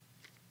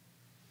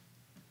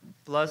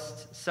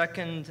blessed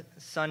second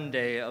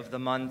Sunday of the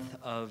month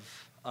of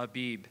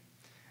Abib.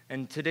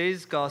 And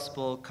today's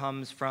gospel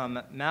comes from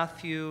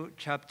Matthew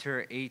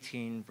chapter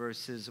 18,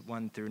 verses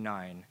 1 through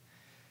 9.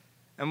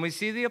 And we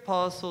see the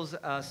apostles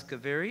ask a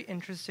very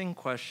interesting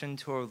question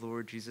to our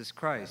Lord Jesus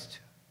Christ.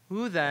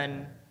 Who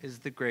then is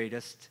the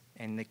greatest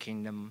in the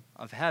kingdom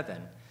of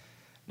heaven?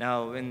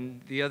 Now,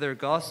 in the other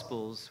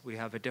gospels, we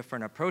have a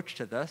different approach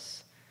to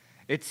this.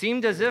 It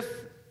seemed as if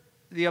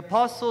the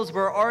apostles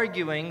were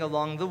arguing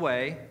along the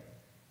way,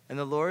 and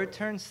the Lord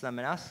turns to them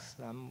and asks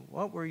them,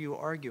 what were you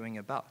arguing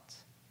about?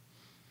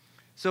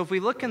 So if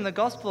we look in the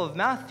Gospel of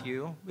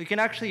Matthew, we can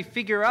actually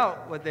figure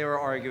out what they were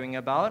arguing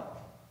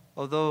about,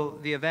 although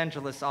the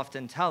evangelists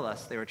often tell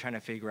us they were trying to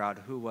figure out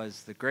who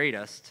was the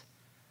greatest.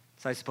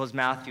 So I suppose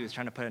Matthew is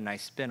trying to put a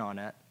nice spin on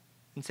it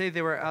and say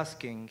they were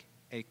asking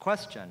a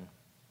question.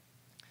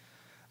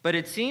 But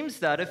it seems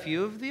that a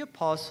few of the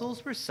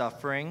apostles were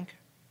suffering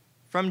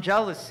from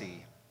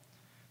jealousy.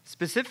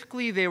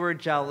 Specifically, they were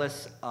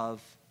jealous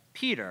of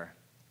Peter.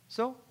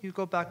 So you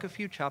go back a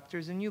few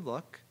chapters and you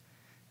look,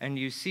 and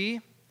you see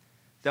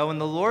that when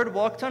the Lord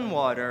walked on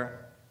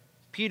water,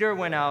 Peter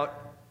went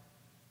out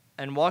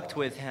and walked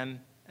with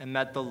him and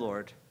met the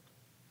Lord.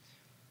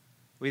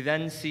 We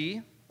then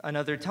see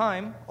another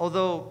time,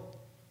 although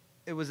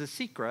it was a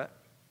secret,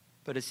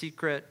 but a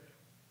secret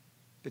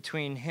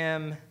between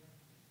him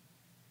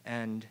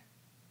and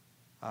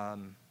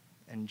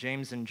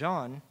James and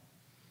John,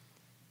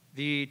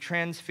 the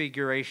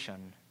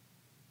transfiguration.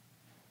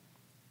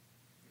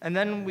 And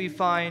then we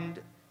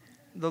find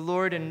the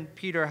Lord and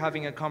Peter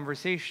having a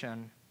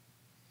conversation,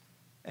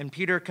 and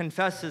Peter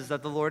confesses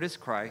that the Lord is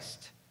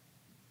Christ.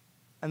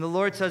 And the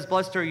Lord says,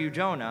 "Blessed are you,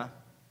 Jonah.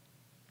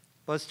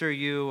 Blessed are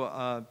you,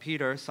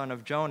 Peter, son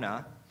of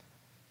Jonah."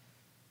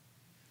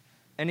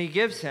 And he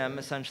gives him,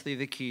 essentially,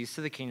 the keys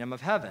to the kingdom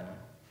of heaven.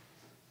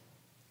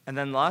 And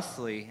then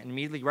lastly, and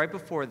immediately right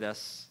before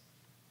this,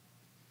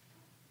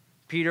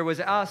 Peter was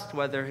asked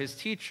whether his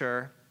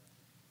teacher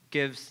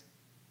gives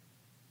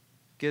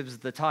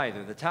the tithe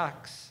or the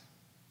tax.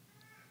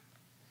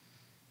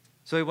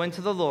 So he went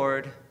to the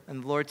Lord,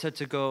 and the Lord said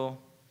to go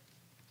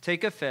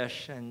take a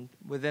fish, and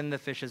within the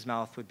fish's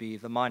mouth would be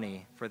the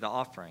money for the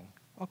offering.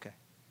 Okay.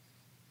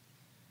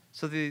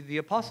 So the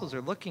apostles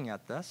are looking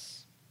at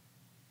this,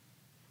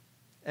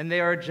 and they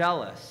are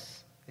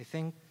jealous. They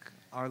think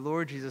our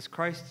Lord Jesus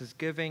Christ is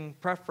giving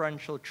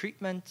preferential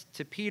treatment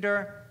to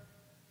Peter.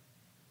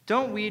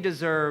 Don't we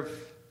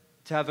deserve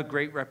to have a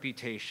great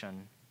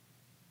reputation?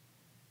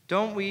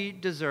 Don't we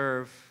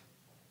deserve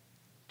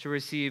to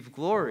receive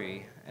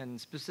glory? And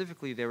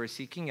specifically, they were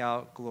seeking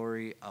out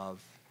glory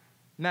of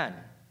men.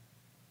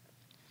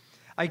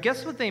 I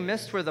guess what they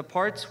missed were the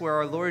parts where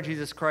our Lord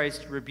Jesus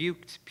Christ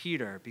rebuked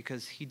Peter,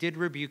 because he did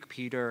rebuke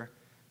Peter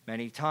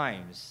many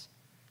times.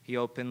 He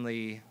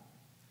openly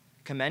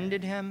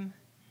commended him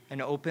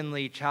and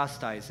openly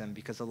chastised him,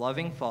 because a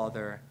loving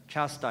father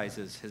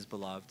chastises his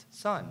beloved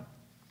son.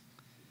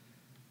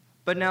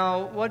 But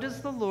now, what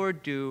does the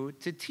Lord do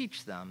to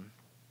teach them?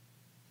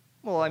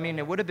 Well,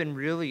 it would have been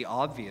really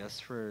obvious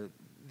for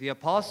the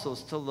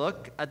apostles to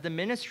look at the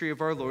ministry of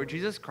our Lord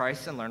Jesus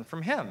Christ and learn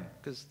from him,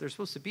 because they're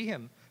supposed to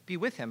be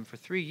with him for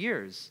 3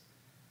 years.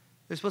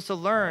 They're supposed to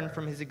learn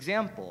from his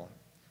example.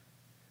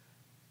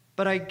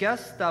 But I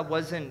guess that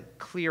wasn't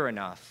clear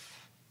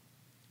enough.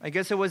 I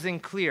guess it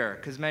wasn't clear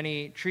because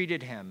many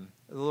treated him,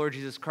 the Lord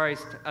Jesus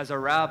Christ, as a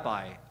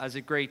rabbi, as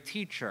a great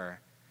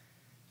teacher.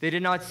 They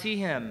did not see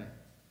him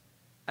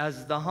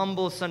as the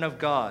humble Son of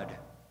God,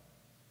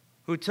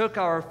 who took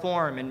our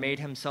form and made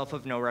himself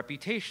of no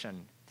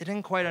reputation. They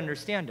didn't quite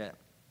understand it.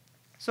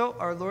 So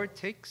our Lord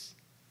takes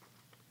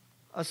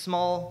a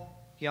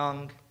small,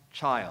 young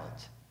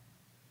child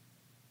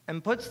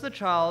and puts the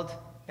child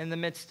in the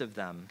midst of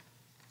them.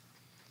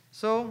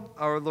 So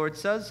our Lord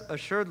says,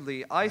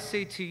 "Assuredly, I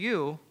say to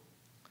you,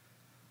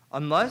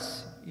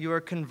 unless you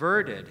are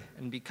converted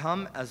and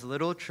become as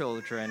little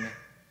children,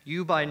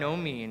 you by no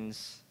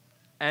means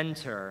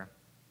enter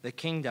the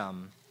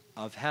kingdom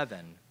of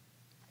heaven."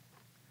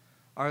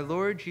 Our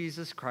Lord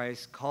Jesus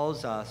Christ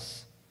calls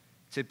us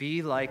to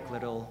be like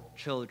little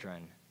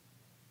children.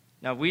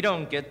 Now, we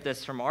don't get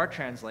this from our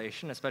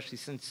translation, especially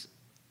since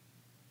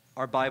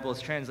our Bible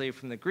is translated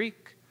from the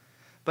Greek.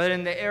 But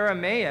in the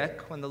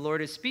Aramaic, when the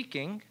Lord is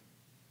speaking,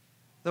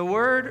 the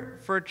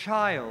word for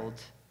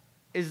child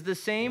is the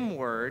same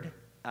word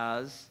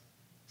as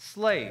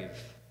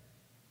slave.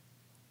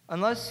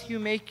 Unless you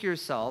make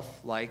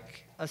yourself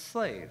like a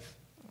slave.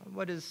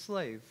 What is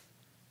slave?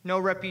 No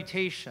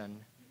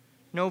reputation,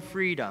 no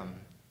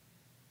freedom.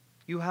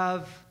 You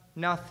have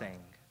nothing.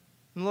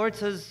 And the Lord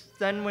says,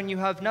 then when you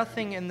have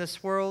nothing in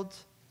this world,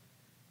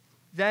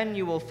 then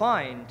you will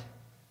find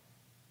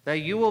that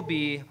you will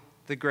be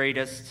the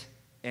greatest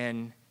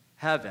in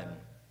heaven.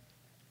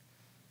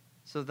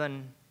 So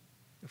then,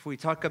 if we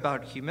talk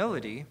about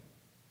humility,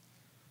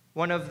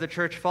 one of the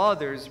church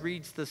fathers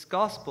reads this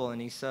gospel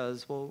and he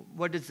says, well,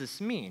 what does this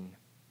mean?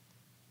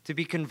 To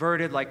be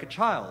converted like a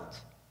child.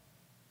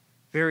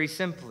 Very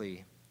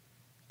simply,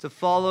 to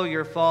follow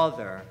your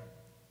Father,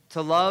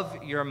 to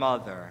love your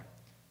mother.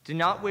 Do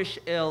not wish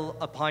ill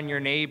upon your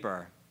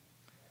neighbor.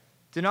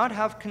 Do not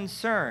have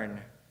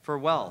concern for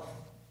wealth.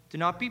 Do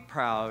not be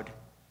proud.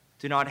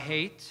 Do not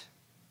hate.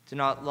 Do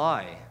not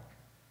lie.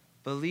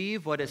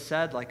 Believe what is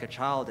said like a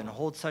child and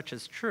hold such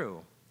as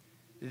true.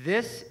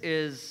 This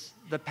is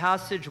the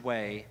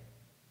passageway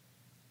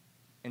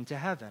into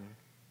heaven.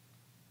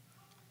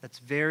 That's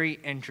very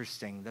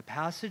interesting. The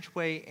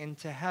passageway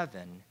into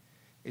heaven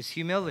is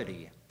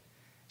humility.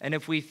 And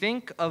if we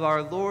think of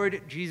our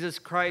Lord Jesus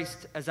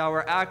Christ as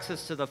our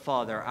access to the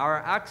Father, our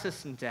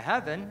access into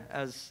heaven,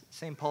 as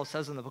St. Paul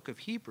says in the book of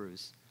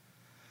Hebrews,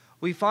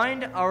 we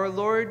find our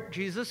Lord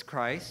Jesus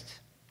Christ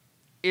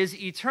is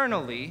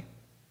eternally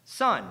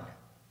Son.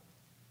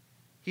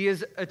 He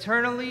is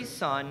eternally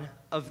Son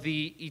of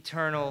the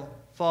eternal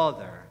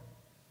Father.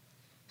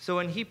 So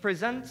when he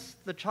presents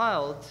the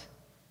child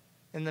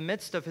in the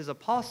midst of his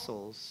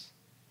apostles,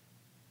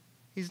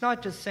 he's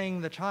not just saying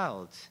the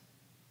child.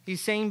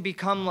 He's saying,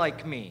 become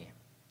like me.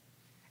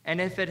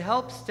 And if it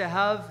helps to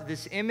have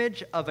this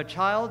image of a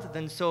child,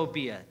 then so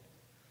be it.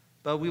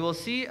 But we will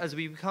see as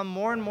we become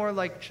more and more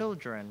like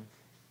children,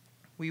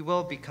 we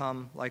will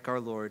become like our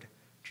Lord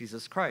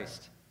Jesus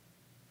Christ.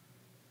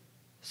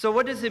 So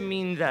what does it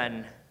mean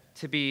then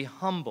to be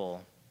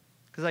humble?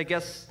 Because I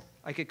guess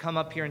I could come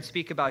up here and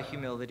speak about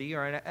humility,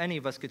 or any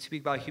of us could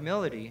speak about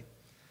humility,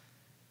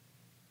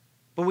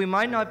 but we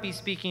might not be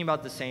speaking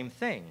about the same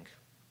thing.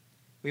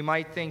 We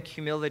might think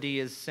humility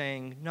is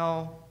saying,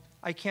 no,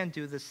 I can't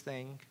do this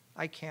thing.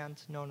 I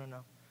can't. No.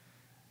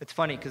 It's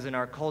funny because in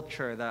our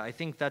culture, that I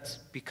think that's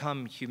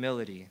become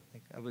humility.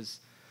 Like I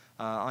was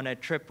on a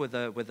trip with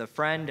a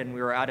friend, and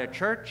we were at a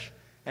church,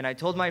 and I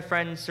told my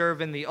friend, serve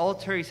in the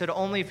altar. He said,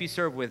 only if you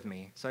serve with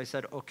me. So I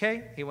said,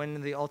 okay. He went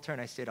in the altar,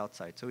 and I stayed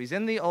outside. So he's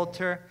in the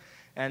altar,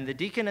 and the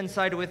deacon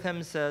inside with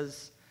him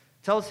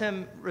tells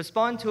him,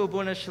 respond to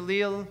Abuna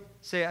Shalil,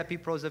 say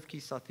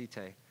epiprosevki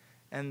satite.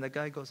 And the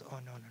guy goes, oh,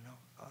 no.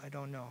 I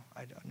don't know.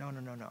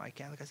 No, I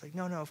can't. The guy's like,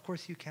 no, of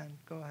course you can.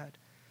 Go ahead.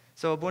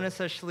 So Abuna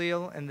says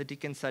Shlil, and the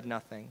deacon said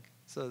nothing.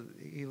 So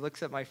he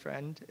looks at my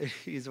friend.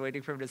 He's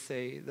waiting for him to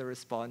say the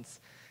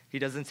response. He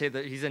doesn't say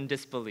that. He's in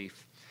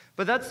disbelief.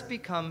 But that's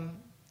become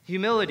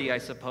humility, I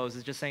suppose,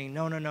 is just saying,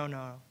 no,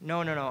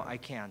 I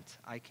can't.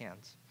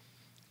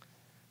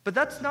 But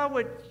that's not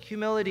what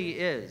humility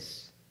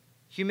is.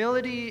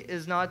 Humility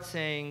is not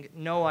saying,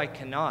 no, I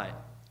cannot.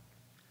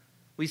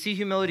 We see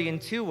humility in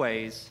two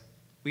ways.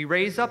 We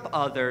raise up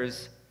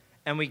others,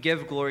 and we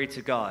give glory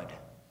to God.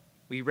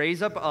 We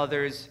raise up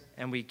others,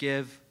 and we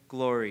give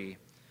glory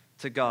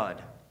to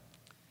God.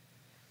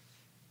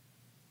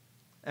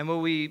 And what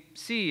we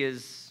see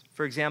is,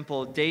 for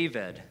example,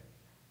 David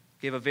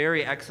gave a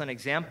very excellent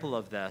example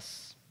of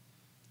this.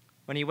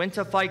 When he went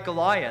to fight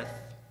Goliath,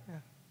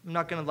 I'm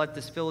not going to let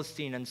this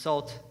Philistine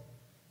insult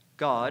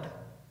God.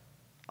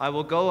 I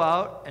will go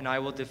out, and I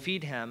will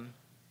defeat him.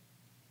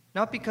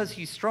 Not because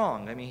he's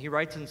strong. I mean, he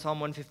writes in Psalm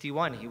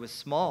 151, he was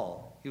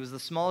small. He was the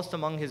smallest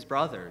among his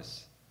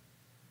brothers.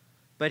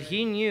 But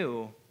he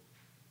knew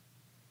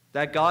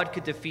that God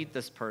could defeat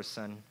this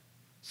person.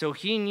 So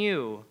he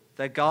knew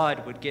that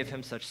God would give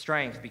him such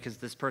strength because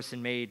this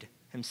person made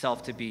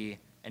himself to be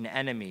an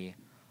enemy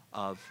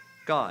of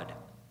God.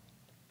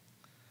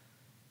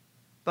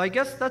 But I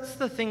guess that's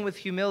the thing with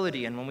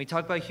humility. And when we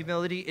talk about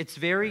humility, it's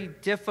very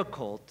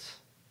difficult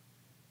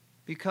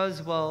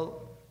because,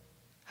 well,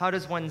 how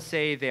does one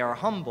say they are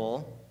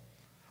humble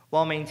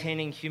while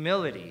maintaining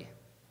humility?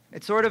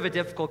 It's sort of a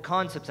difficult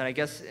concept, and I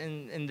guess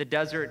in the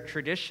desert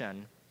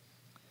tradition,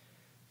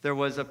 there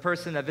was a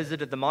person that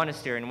visited the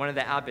monastery, and one of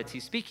the abbots,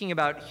 he's speaking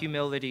about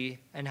humility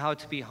and how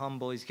to be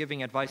humble. He's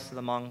giving advice to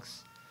the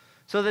monks.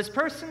 So this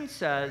person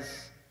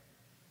says,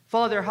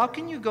 Father, how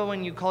can you go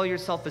and you call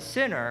yourself a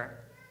sinner,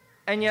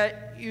 and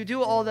yet you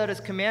do all that is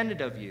commanded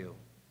of you?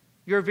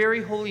 You're a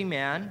very holy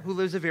man who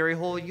lives a very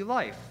holy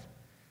life.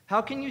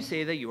 How can you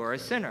say that you are a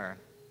sinner?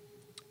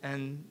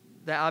 And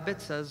the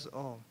abbot says,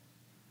 oh,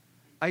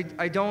 I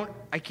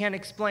can't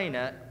explain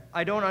it.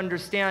 I don't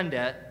understand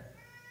it.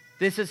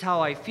 This is how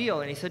I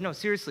feel. And he said, no,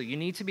 seriously, you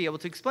need to be able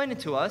to explain it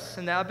to us.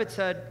 And the abbot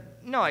said,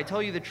 no, I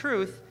tell you the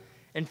truth.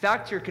 In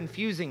fact, you're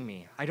confusing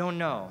me. I don't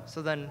know.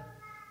 So then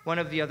one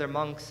of the other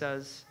monks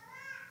says,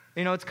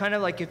 it's kind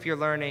of like if you're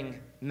learning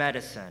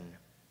medicine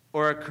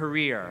or a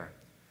career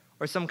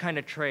or some kind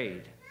of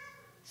trade,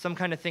 some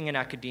kind of thing in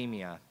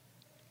academia.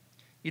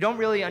 You don't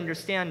really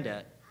understand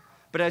it,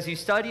 but as you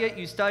study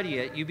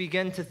it, you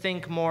begin to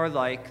think more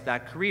like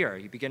that career.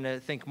 You begin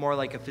to think more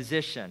like a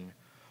physician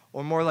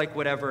or more like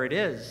whatever it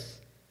is.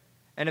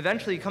 And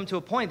eventually you come to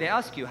a point, they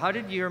ask you, how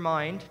did your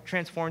mind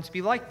transform to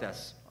be like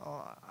this?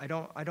 Oh, I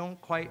don't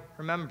quite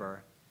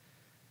remember.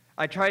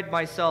 I tried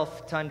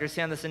myself to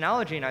understand this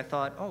analogy, and I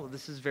thought, oh,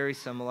 this is very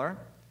similar.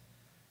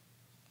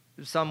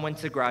 Some went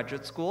to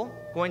graduate school.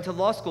 Going to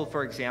law school,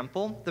 for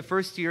example, the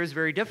first year is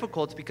very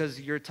difficult because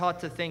you're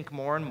taught to think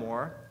more and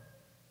more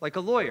like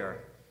a lawyer.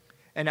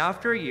 And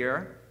after a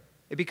year,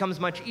 it becomes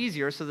much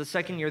easier, so the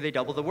second year they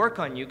double the work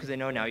on you because they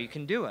know now you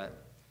can do it.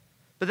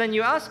 But then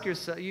you ask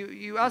yourself,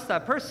 you ask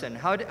that person,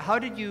 how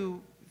did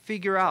you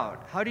figure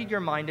out? How did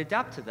your mind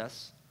adapt to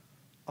this?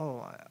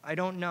 Oh, I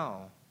don't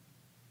know.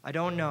 I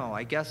don't know.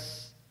 I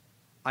guess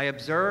I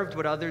observed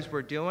what others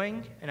were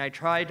doing, and I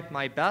tried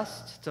my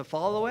best to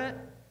follow it,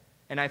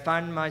 and I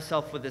found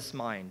myself with this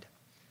mind.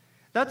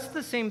 That's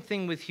the same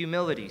thing with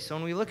humility. So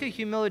when we look at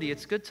humility,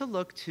 it's good to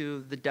look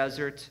to the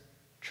desert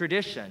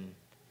tradition,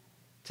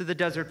 to the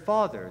desert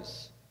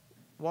fathers.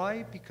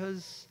 Why?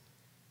 Because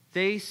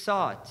they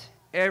sought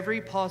every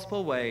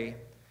possible way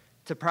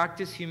to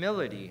practice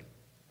humility.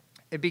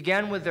 It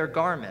began with their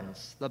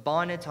garments, the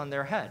bonnet on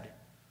their head.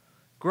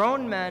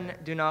 Grown men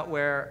do not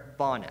wear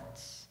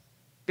bonnets.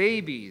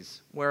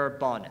 Babies wear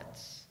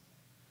bonnets.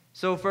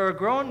 So for a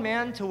grown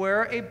man to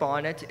wear a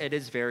bonnet, it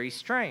is very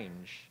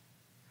strange.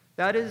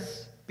 That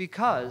is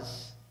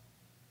because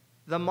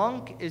the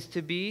monk is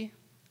to be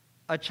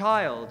a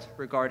child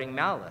regarding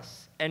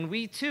malice. And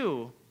we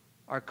too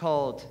are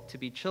called to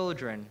be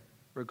children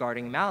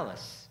regarding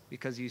malice.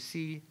 Because you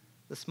see,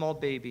 the small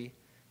baby,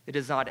 it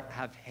does not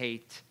have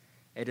hate.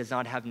 It does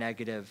not have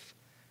negative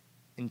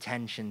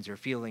intentions or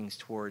feelings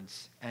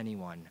towards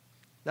anyone.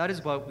 That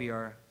is what we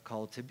are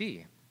called to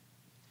be.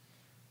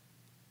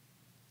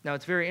 Now,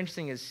 what's very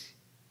interesting is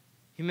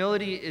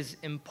humility is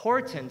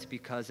important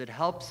because it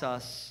helps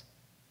us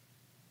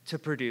to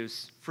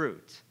produce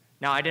fruit.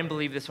 Now, I didn't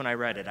believe this when I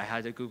read it. I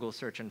had to Google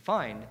search and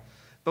find.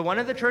 But one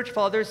of the church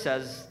fathers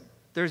says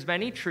there's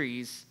many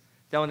trees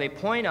that when they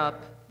point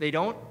up, they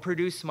don't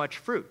produce much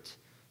fruit.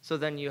 So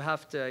then you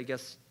have to, I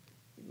guess,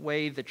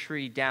 weigh the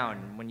tree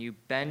down. When you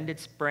bend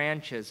its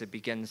branches, it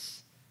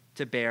begins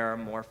to bear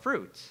more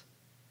fruit.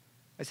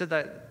 I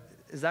said,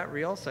 is that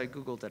real? So I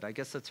Googled it. I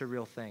guess that's a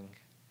real thing.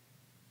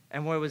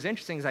 And what was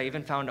interesting is I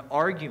even found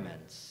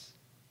arguments.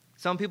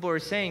 Some people were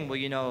saying,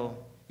 well,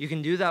 you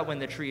can do that when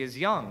the tree is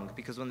young,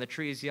 because when the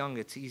tree is young,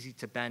 it's easy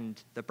to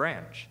bend the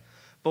branch.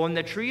 But when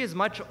the tree is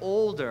much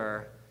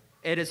older,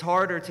 it is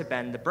harder to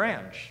bend the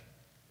branch.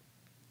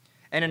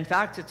 And in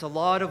fact, it's a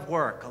lot of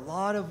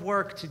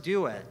work to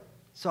do it.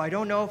 So I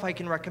don't know if I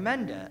can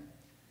recommend it.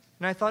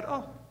 And I thought,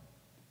 oh,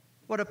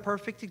 what a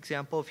perfect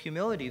example of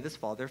humility this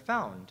father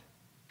found.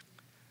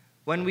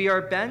 When we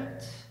are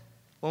bent,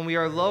 when we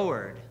are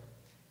lowered,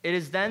 it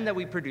is then that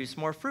we produce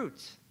more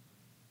fruit.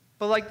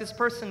 But like this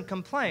person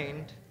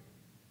complained,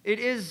 it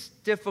is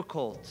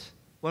difficult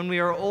when we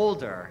are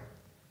older.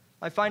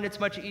 I find it's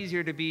much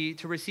easier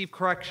to receive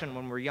correction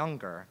when we're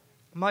younger.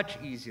 Much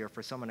easier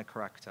for someone to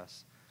correct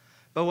us.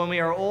 But when we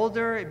are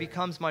older, it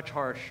becomes much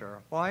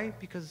harsher. Why?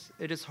 Because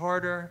it is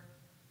harder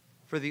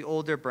for the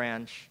older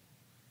branch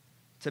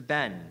to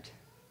bend.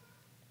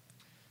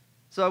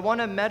 So I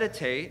want to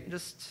meditate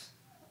just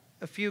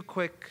a few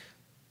quick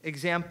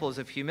examples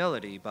of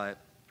humility, but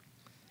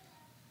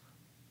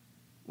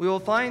we will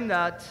find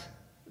that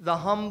the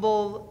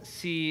humble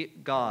see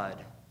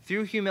God.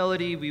 Through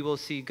humility, we will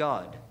see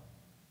God.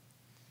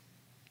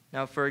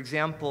 Now, for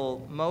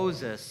example,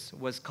 Moses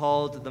was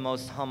called the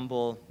most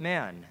humble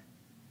man,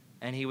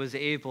 and he was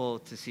able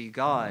to see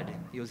God.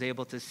 He was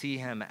able to see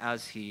him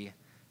as he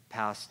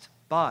passed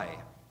by.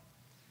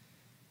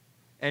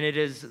 And it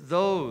is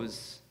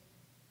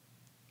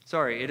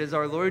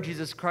our Lord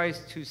Jesus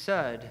Christ who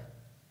said,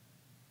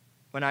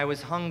 "When I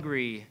was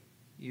hungry,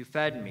 you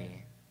fed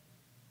me.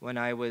 When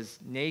I was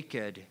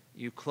naked,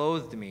 you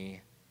clothed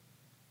me.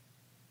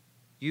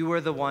 You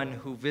were the one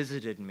who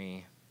visited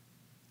me."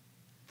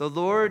 The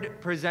Lord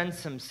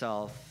presents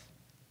himself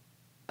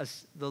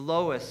as the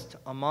lowest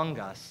among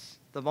us,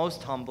 the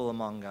most humble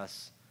among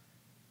us.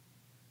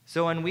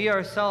 So when we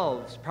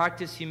ourselves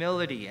practice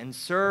humility and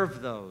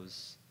serve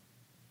those,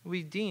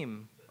 we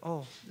deem,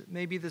 oh,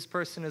 maybe this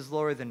person is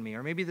lower than me,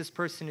 or maybe this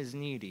person is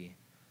needy.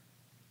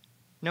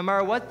 No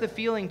matter what the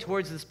feeling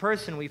towards this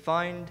person, we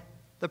find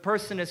the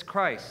person is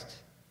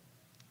Christ.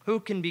 Who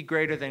can be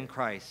greater than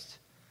Christ?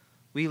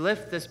 We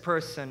lift this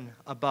person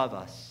above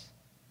us.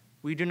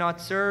 We do not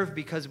serve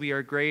because we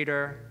are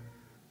greater.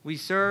 We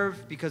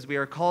serve because we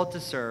are called to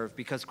serve,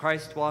 because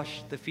Christ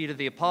washed the feet of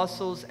the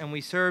apostles, and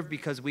we serve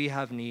because we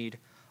have need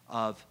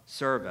of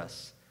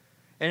service.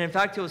 And in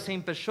fact, it was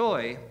St.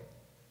 Beshay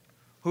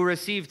who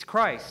received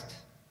Christ,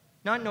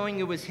 not knowing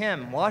it was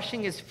him,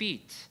 washing his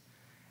feet,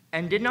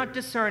 and did not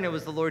discern it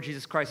was the Lord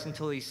Jesus Christ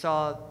until he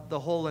saw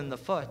the hole in the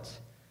foot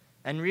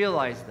and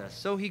realized this.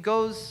 So he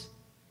goes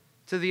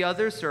to the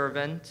other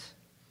servant,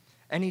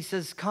 and he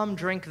says, "Come,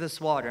 drink this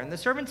water." And the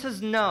servant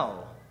says,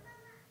 "No,"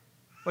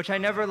 which I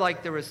never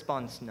liked the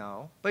response,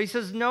 no. But he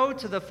says no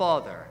to the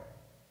Father.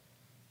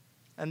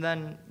 And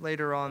then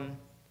later on,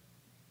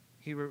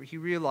 he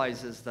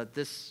realizes that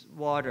this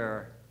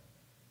water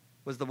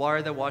was the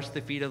water that washed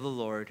the feet of the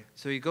Lord.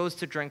 So he goes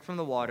to drink from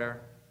the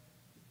water.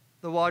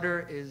 The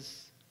water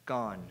is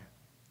gone.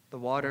 The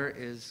water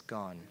is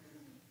gone.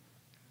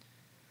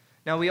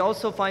 Now we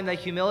also find that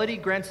humility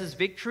grants us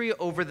victory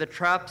over the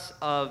traps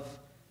of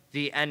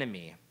the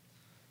enemy.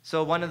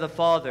 So one of the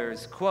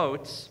fathers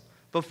quotes,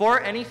 "Before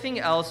anything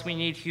else, we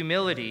need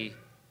humility,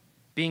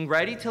 being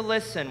ready to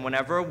listen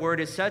whenever a word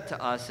is said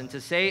to us and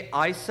to say,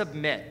 'I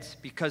submit,'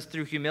 because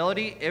through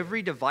humility,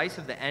 every device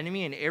of the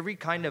enemy and every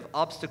kind of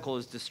obstacle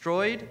is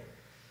destroyed.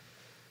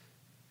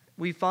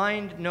 we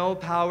find no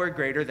power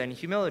greater than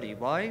humility.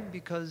 Why?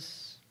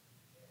 Because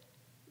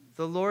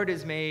the Lord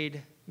is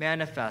made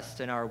manifest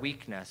in our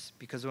weakness,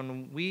 because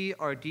when we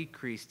are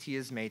decreased, he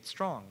is made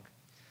strong.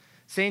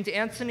 Saint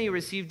Anthony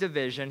received a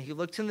vision. He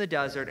looked in the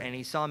desert and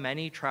he saw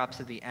many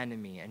traps of the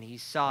enemy, and he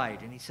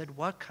sighed and he said,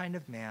 what kind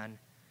of man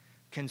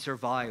can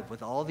survive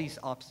with all these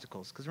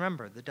obstacles? Because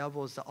remember, the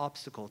devil is the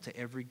obstacle to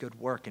every good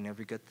work and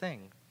every good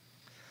thing.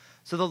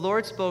 So the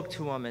Lord spoke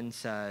to him and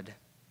said,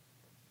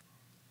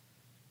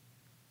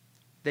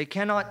 they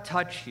cannot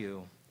touch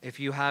you if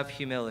you have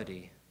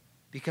humility,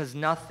 because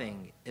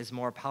nothing is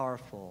more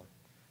powerful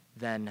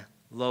than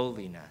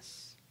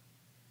lowliness.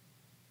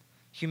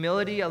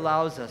 Humility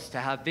allows us to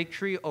have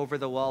victory over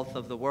the wealth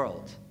of the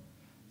world.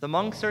 The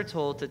monks are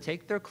told to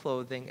take their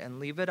clothing and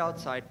leave it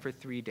outside for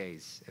 3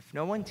 days. If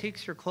no one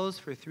takes your clothes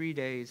for 3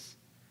 days,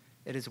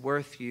 it is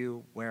worth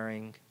you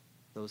wearing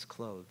those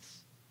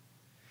clothes.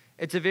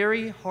 It's a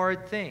very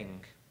hard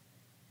thing.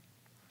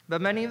 But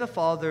many of the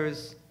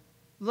fathers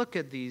look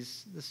at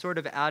this sort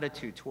of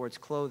attitude towards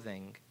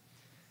clothing.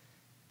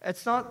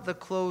 It's not the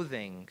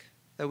clothing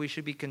that we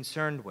should be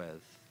concerned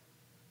with.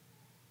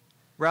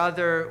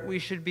 Rather, we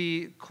should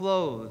be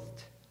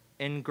clothed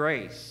in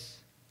grace.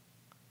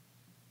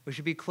 We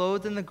should be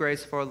clothed in the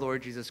grace of our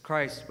Lord Jesus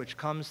Christ, which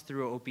comes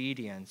through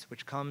obedience,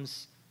 which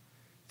comes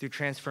through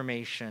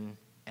transformation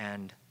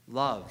and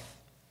love.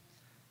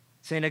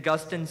 St.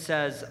 Augustine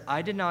says,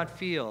 I did not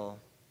feel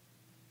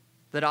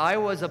that I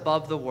was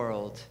above the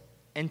world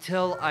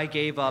until I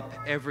gave up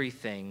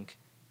everything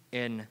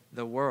in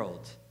the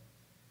world.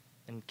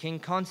 And King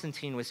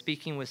Constantine was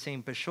speaking with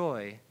St.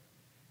 Beshay,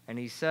 and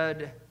he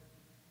said,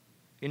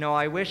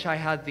 I wish I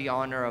had the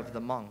honor of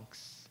the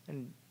monks.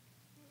 And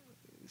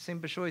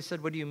St. Beshay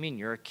said, what do you mean?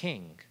 You're a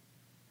king.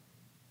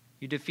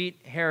 You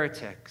defeat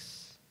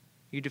heretics.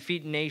 You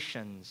defeat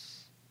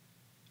nations.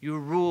 You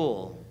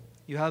rule.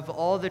 You have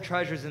all the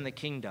treasures in the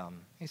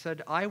kingdom. He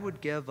said, I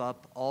would give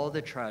up all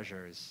the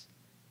treasures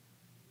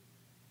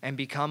and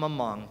become a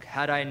monk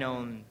had I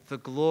known the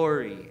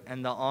glory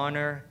and the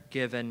honor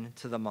given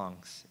to the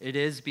monks. It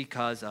is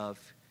because of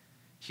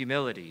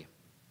humility.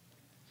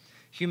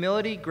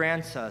 Humility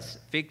grants us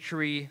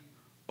victory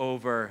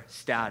over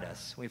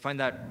status. We find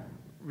that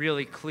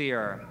really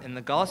clear in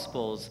the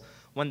Gospels.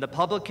 When the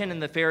publican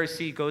and the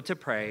Pharisee go to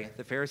pray,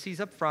 the Pharisee's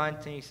up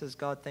front and he says,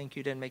 God, thank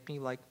you, didn't make me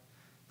like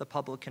the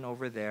publican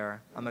over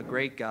there. I'm a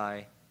great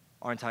guy.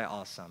 Aren't I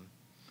awesome?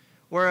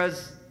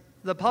 Whereas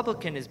the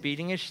publican is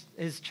beating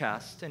his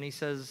chest and he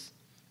says,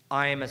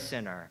 I am a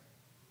sinner.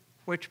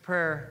 Which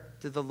prayer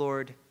did the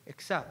Lord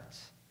accept?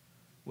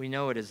 We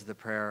know it is the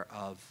prayer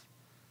of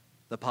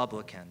the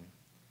publican.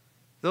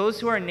 Those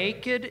who are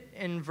naked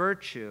in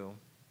virtue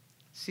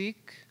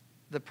seek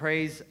the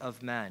praise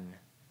of men.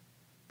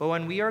 But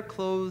when we are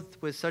clothed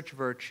with such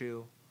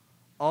virtue,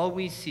 all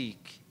we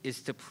seek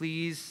is to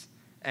please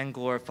and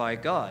glorify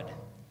God.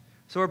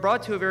 So we're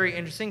brought to a very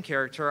interesting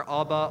character,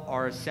 Abba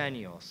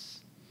Arsenios.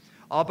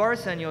 Abba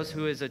Arsenios,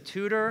 who is a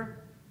tutor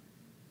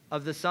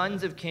of the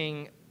sons of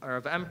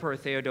Emperor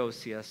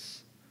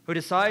Theodosius, who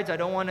decides, I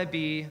don't want to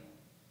be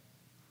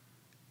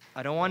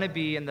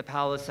in the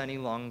palace any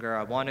longer.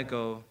 I want to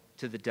go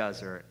to the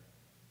desert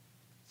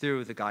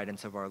through the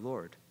guidance of our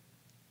Lord.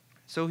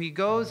 So he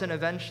goes and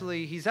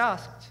eventually he's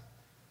asked,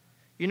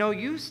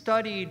 you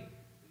studied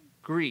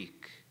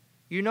Greek.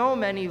 You know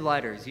many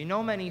letters. You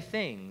know many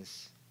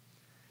things.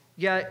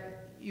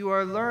 Yet you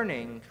are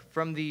learning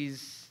from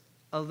these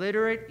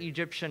illiterate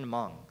Egyptian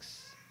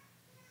monks.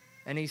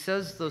 And he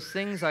says, those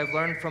things I've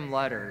learned from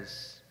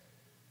letters,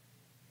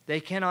 they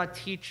cannot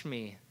teach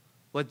me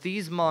what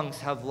these monks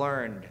have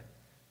learned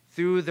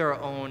through their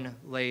own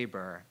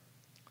labor.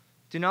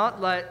 Do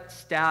not let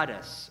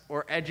status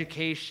or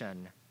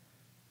education,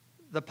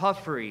 the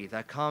puffery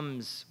that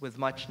comes with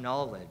much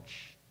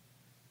knowledge,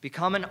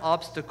 become an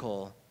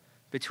obstacle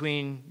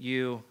between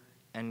you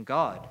and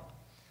God.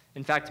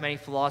 In fact, many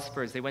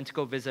philosophers, they went to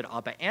go visit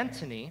Abba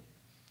Antony,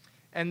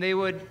 and they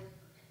would,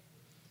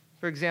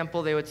 for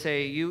example, they would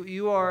say,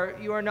 you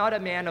are not a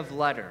man of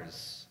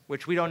letters,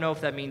 which we don't know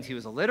if that means he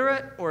was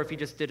illiterate or if he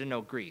just didn't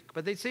know Greek.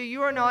 But they'd say,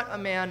 you are not a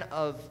man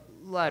of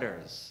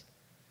letters.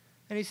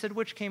 And he said,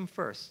 which came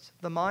first,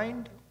 the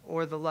mind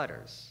or the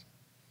letters?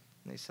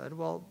 And they said,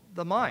 well,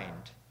 the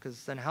mind,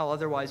 because then how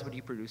otherwise would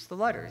you produce the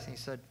letters? And he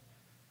said,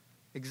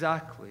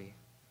 exactly.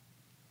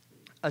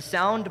 A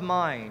sound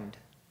mind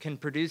can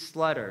produce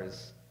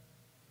letters,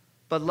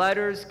 but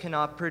letters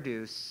cannot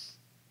produce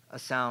a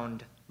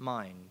sound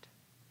mind.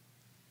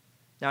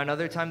 Now,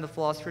 another time the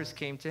philosophers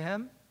came to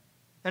him,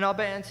 and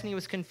Abba Antony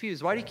was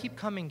confused. Why do you keep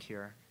coming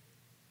here?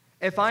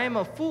 If I am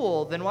a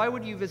fool, then why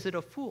would you visit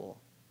a fool?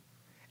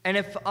 And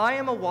if I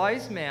am a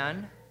wise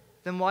man,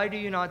 then why do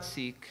you not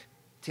seek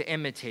to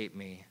imitate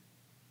me?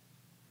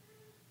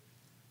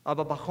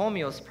 Abba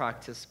Pachomios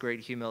practiced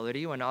great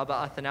humility. When Abba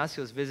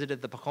Athanasios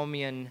visited the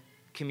Pachomian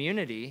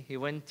community, he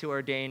went to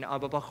ordain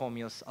Abba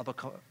Pachomios. Abba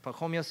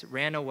Pachomios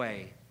ran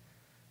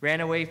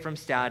away from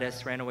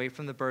status, ran away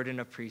from the burden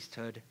of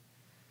priesthood.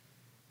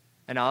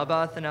 And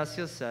Abba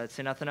Athanasios said,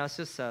 St.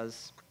 Athanasios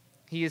says,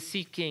 He is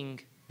seeking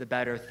the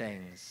better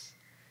things.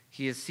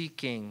 He is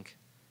seeking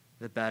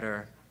the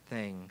better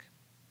thing.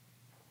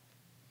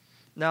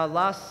 Now,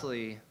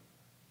 lastly,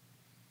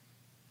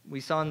 we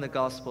saw in the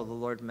gospel the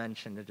Lord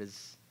mentioned it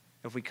is,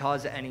 if we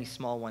cause any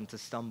small one to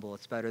stumble,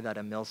 it's better that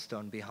a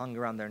millstone be hung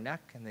around their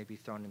neck and they be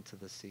thrown into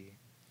the sea.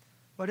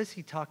 What is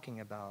he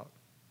talking about?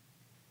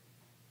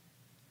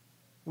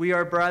 We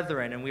are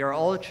brethren, and we are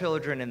all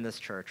children in this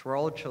church. We're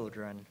all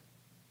children.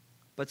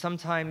 But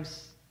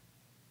sometimes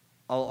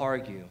I'll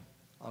argue.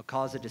 I'll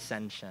cause a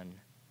dissension.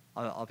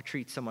 I'll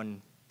treat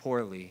someone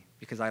poorly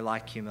because I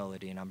lack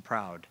humility and I'm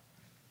proud.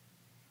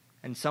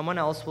 And someone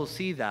else will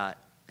see that.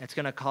 It's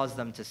going to cause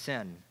them to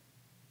sin.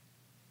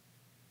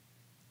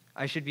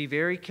 I should be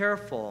very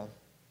careful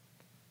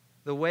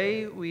the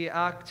way we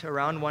act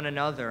around one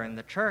another in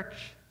the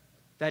church,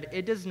 that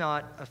it does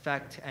not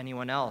affect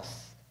anyone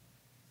else.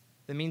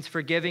 That means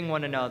forgiving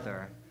one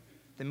another.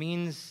 That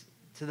means,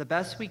 to the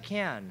best we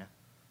can,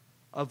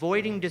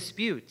 avoiding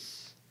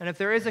disputes. And if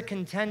there is a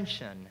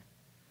contention,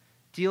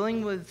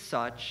 dealing with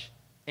such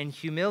in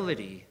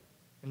humility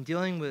and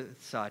dealing with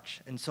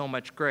such in so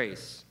much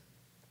grace.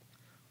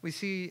 We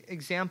see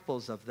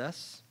examples of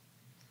this.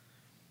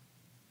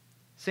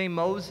 Say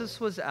Moses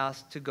was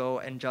asked to go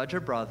and judge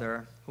a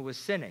brother who was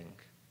sinning.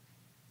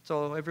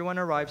 So everyone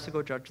arrives to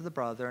go judge the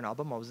brother, and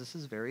Abba Moses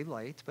is very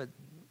light, but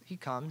he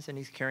comes and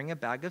he's carrying a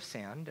bag of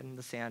sand, and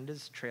the sand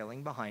is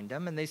trailing behind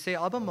him. And they say,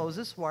 Abba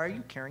Moses, why are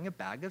you carrying a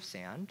bag of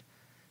sand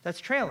that's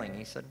trailing?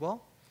 He said,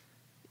 well,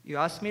 you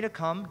asked me to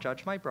come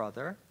judge my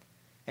brother,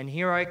 and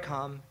here I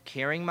come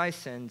carrying my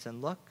sins,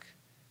 and look,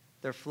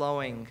 they're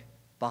flowing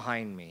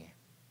behind me.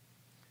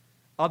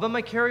 Abba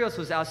Makarios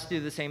was asked to do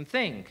the same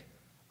thing.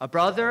 A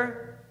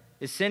brother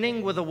is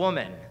sinning with a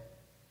woman.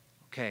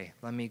 Okay,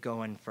 let me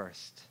go in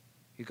first.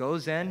 He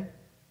goes in,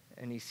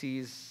 and he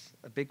sees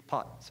a big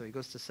pot, so he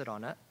goes to sit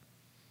on it.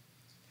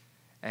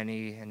 And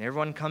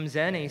everyone comes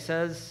in, and he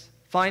says,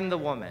 find the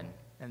woman.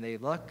 And they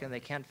look, and they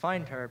can't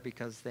find her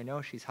because they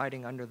know she's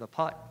hiding under the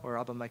pot where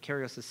Abba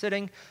Makarios is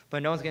sitting,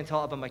 but no one's going to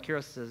tell Abba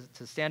Makarios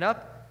to stand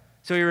up.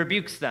 So he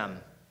rebukes them.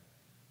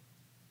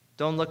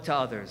 Don't look to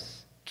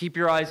others. Keep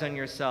your eyes on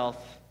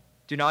yourself.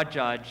 Do not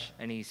judge.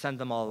 And he sent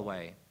them all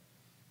away.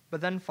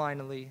 But then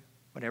finally,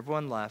 when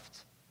everyone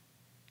left,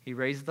 he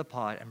raised the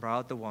pot and brought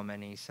out the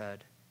woman, and he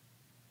said,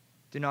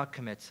 do not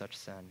commit such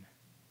sin.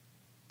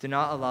 Do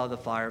not allow the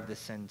fire of the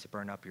sin to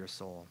burn up your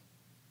soul.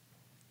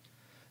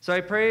 So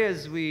I pray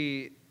as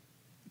we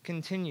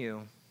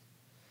continue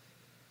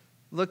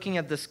looking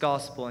at this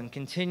gospel and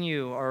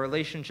continue our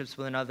relationships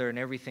with another and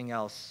everything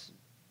else,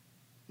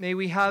 may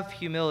we have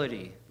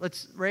humility.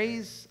 Let's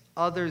raise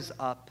others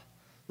up.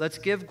 Let's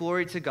give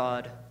glory to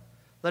God.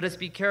 Let us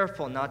be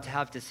careful not to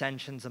have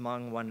dissensions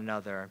among one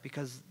another,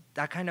 because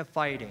that kind of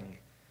fighting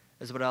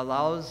is what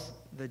allows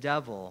the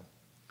devil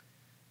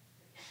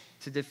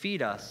to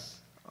defeat us.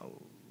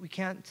 We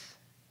can't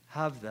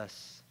have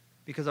this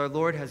because our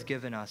Lord has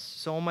given us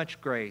so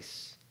much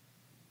grace,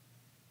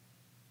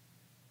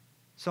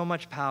 so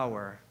much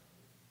power,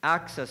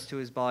 access to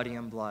his body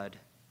and blood.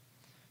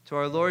 To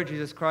our Lord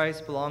Jesus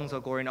Christ belongs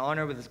all glory and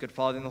honor with his good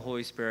Father and the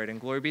Holy Spirit, and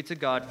glory be to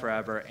God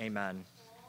forever. Amen.